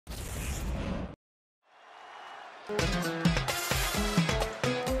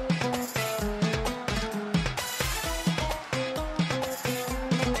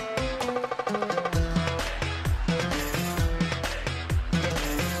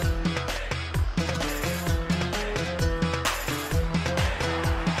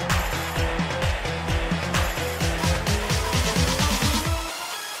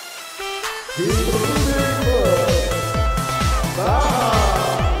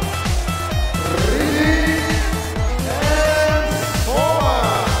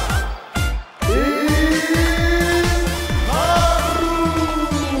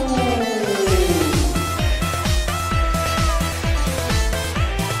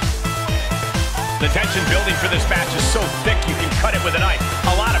The tension building for this match is so thick you can cut it with a knife.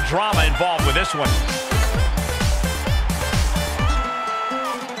 A lot of drama involved with this one.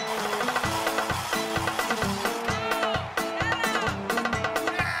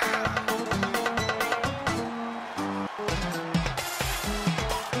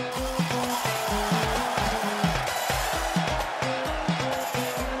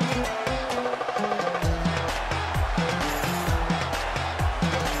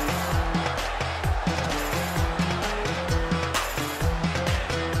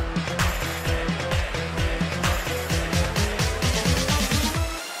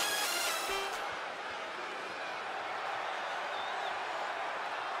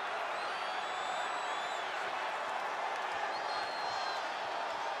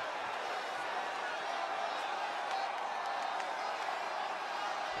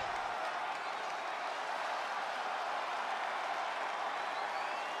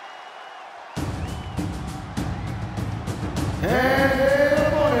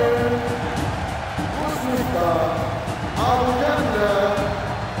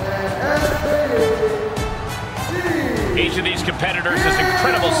 Each of these competitors has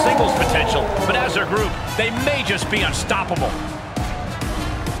incredible singles potential, but as a group, they may just be unstoppable.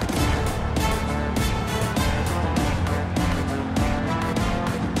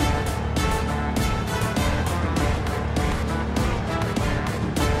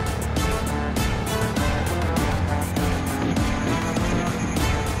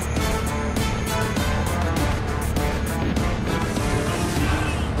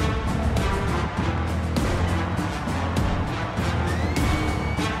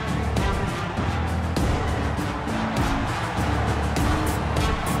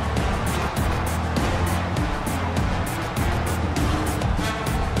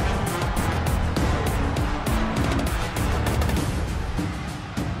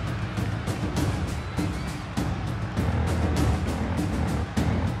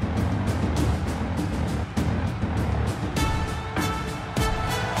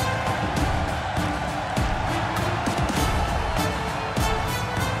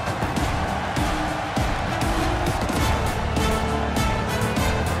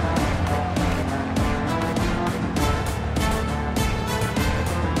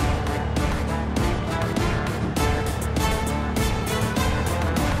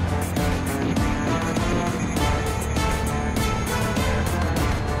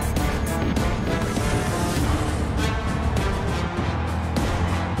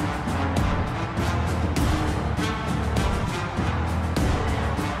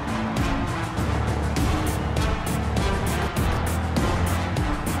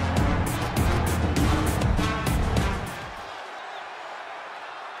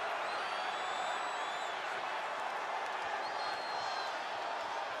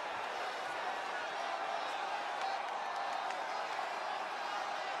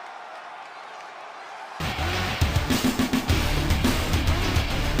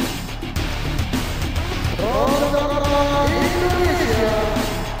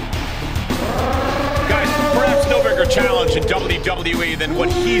 Challenge in WWE than what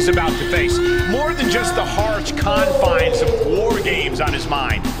he's about to face. More than just the harsh confines of War Games on his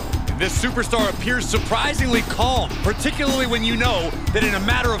mind. This superstar appears surprisingly calm, particularly when you know that in a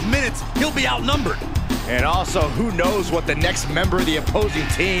matter of minutes, he'll be outnumbered. And also, who knows what the next member of the opposing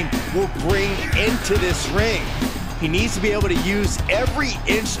team will bring into this ring. He needs to be able to use every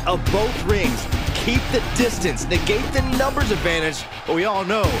inch of both rings, keep the distance, negate the numbers advantage, but we all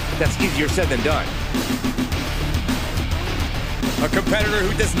know that's easier said than done. A competitor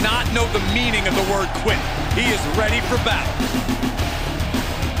who does not know the meaning of the word quit. He is ready for battle.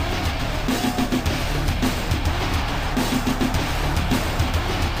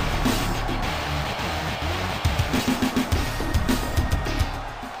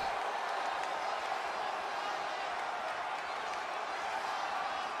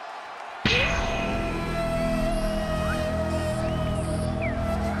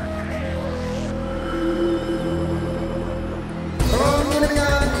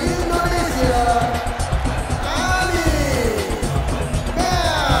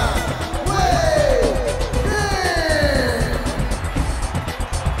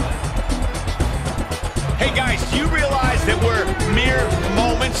 Hey guys, do you realize that we're mere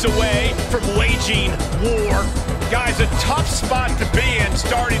moments away from waging war? Guys, a tough spot to be in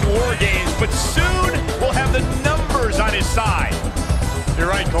starting War Games, but soon we'll have the numbers on his side. You're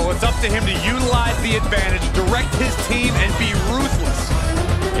right, Cole. It's up to him to utilize the advantage, direct his team, and be ruthless.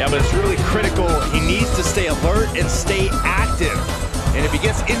 Yeah, but it's really critical. He needs to stay alert and stay active. And if he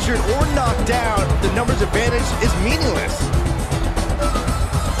gets injured or knocked down, the numbers advantage is meaningless.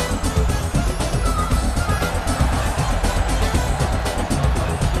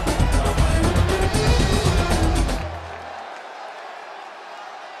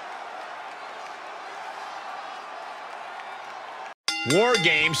 War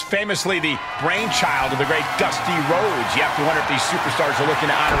Games, famously the brainchild of the great Dusty Rhodes. You have to wonder if these superstars are looking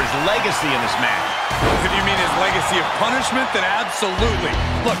to honor his legacy in this match. If you mean his legacy of punishment, then absolutely.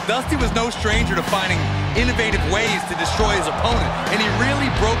 Look, Dusty was no stranger to finding innovative ways to destroy his opponent, and he really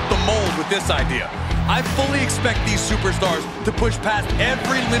broke the mold with this idea. I fully expect these superstars to push past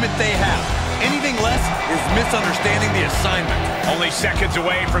every limit they have. Anything less is misunderstanding the assignment. Only seconds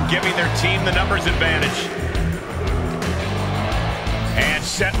away from giving their team the numbers advantage. And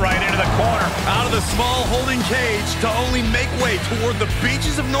set right into the corner. Out of the small holding cage to only make way toward the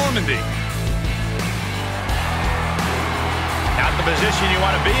beaches of Normandy. Not the position you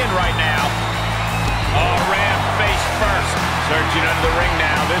want to be in right now. Oh, ram face first. Searching under the ring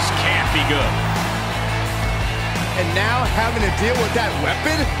now. This can't be good. And now having to deal with that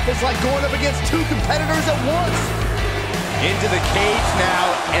weapon is like going up against two competitors at once. Into the cage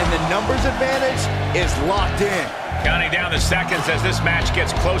now, and the numbers advantage is locked in. Counting down the seconds as this match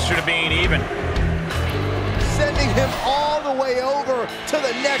gets closer to being even. Sending him all the way over to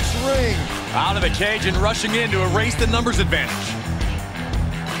the next ring. Out of the cage and rushing in to erase the numbers advantage.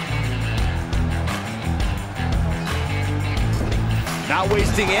 Not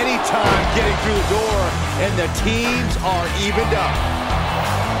wasting any time getting through the door, and the teams are evened up.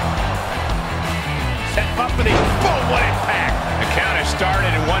 Set bumpity, boom, what impact. The count has started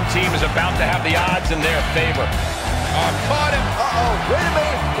and one team is about to have the odds in their favor. Oh, caught him. Uh-oh,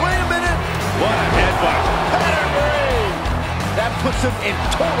 wait a minute. What a headbutt. Pedigree! That puts him in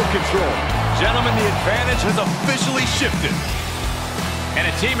total control. Gentlemen, the advantage has officially shifted. In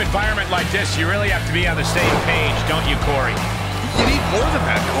a team environment like this, you really have to be on the same page, don't you, Corey? You need more than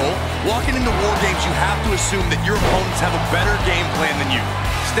that, Cole. Walking into War Games, you have to assume that your opponents have a better game plan than you.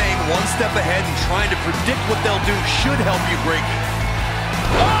 Staying one step ahead and trying to predict what they'll do should help you break it.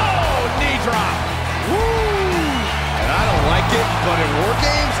 Oh, knee drop. Woo! And I don't like it, but in War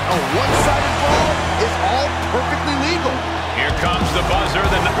Games, a one-sided brawl is all perfectly legal. Here comes the buzzer,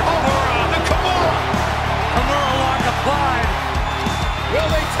 the Kimura, the Kimura. Kimura lock applied. Will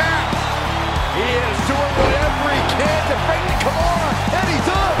they tap? He is doing whatever he can to break the Kimura, and he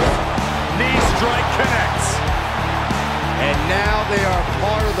does. Knee strike connects. And now they are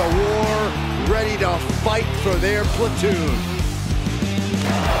part of the war, ready to fight for their platoon.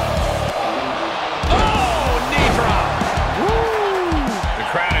 Oh, knee drop. Woo! The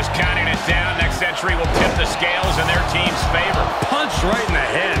crowd is counting it down. Next entry will tip the scales in their team's favor. Punch right in the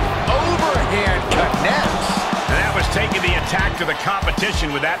head. Overhand connects. And that was taking the attack to the competition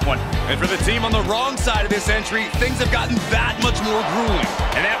with that one. And for the team on the wrong side of this entry, things have gotten that much more grueling.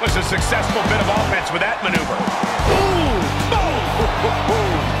 And that was a successful bit of offense with that maneuver. Boom!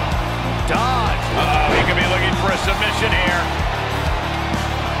 Boom! Dodge. Uh-oh, he could be looking for a submission here.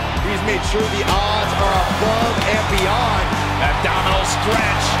 He's made sure the odds are above and beyond. Abdominal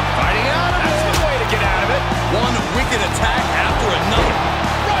stretch. Fighting out of it. That's the way to get out of it. One wicked attack after another.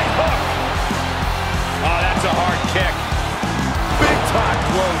 Right hook. Oh, that's a hard kick. Big time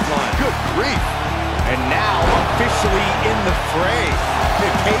clothesline. Good grief. And now officially in the fray. The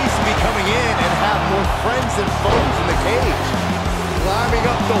case will be coming in and have more friends than foes in the cage. Climbing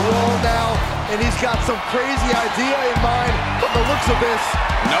up the wall now, and he's got some crazy idea in mind from the looks of this.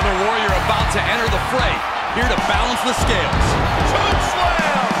 Another warrior about to enter the fray, here to balance the scales. Choke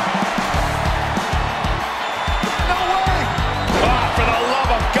slam! No way! Oh, for the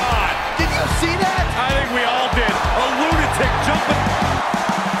love of God! Did you see that? I think we all did. A lunatic jumping.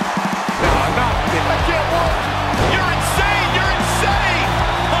 No, not it. I can't work. You're insane! You're insane!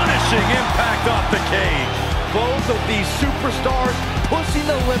 Punishing impact off the cage. Both of these superstars pushing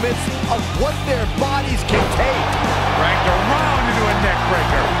the limits of what their bodies can take. Dragged around into a neck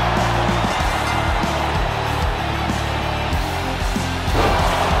breaker.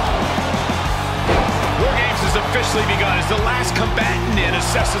 War Games has officially begun as the last combatant in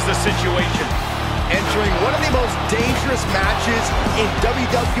assesses the situation. Entering one of the most dangerous matches in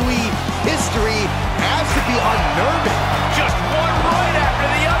WWE history has to be unnerving. Just one right after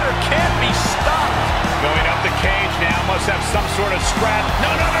the other can't be stopped. Going sort of scrap. No,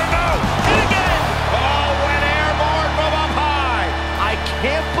 no, no, no! Hit again! Oh, went airborne from up high! I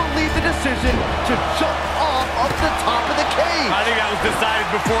can't believe the decision to jump off of the top of the cage. I think that was decided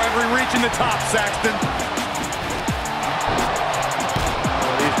before ever reaching the top, Saxton.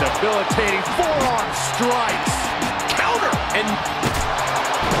 These debilitating forearm strikes. Counter! And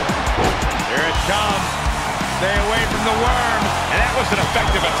here it comes. Stay away from the worm. And that was an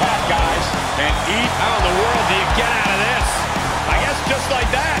effective attack, guys. And how in the world do you get out of this? I guess just like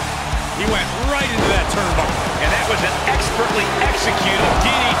that. He went right into that turnbuckle. And that was an expertly executed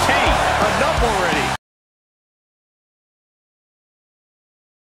DDT. Enough already.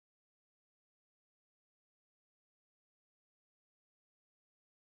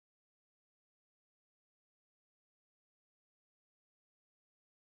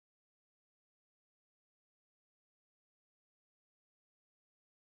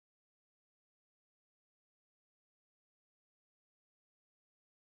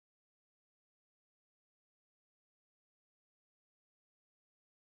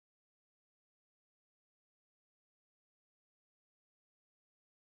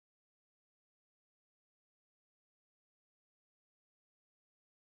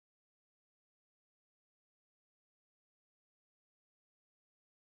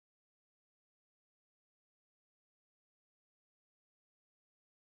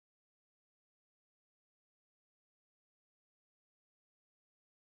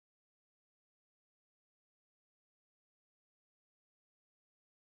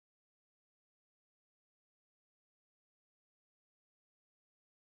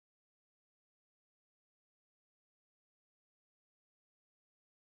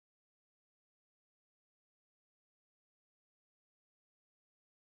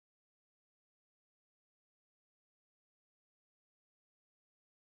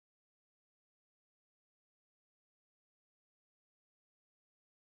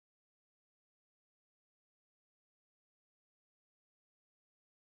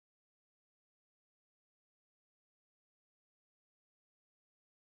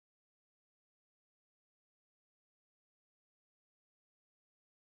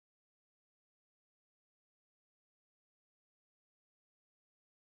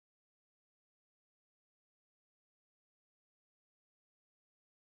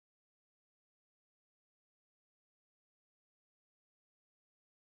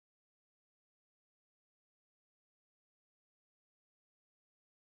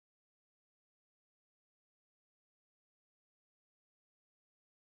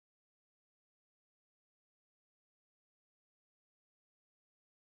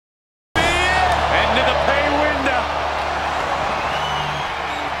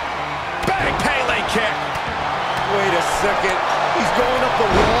 Wait a second. He's going up the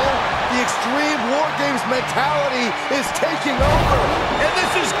wall. The Extreme War Games mentality is taking over. And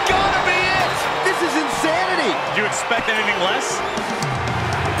this is gonna be it! This is insanity. Did you expect anything less?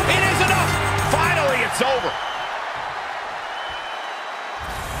 It is enough! Finally, it's over.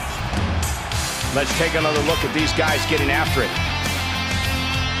 Let's take another look at these guys getting after it.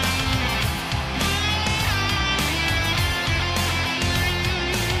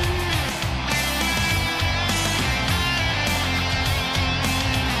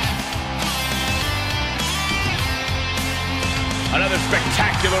 Another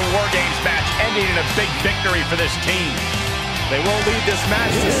spectacular War Games match ending in a big victory for this team. They won't leave this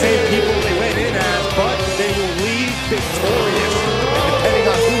match the same people they went in as, but they will leave victorious. And depending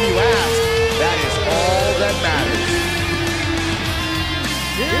on who you ask, that is all that matters.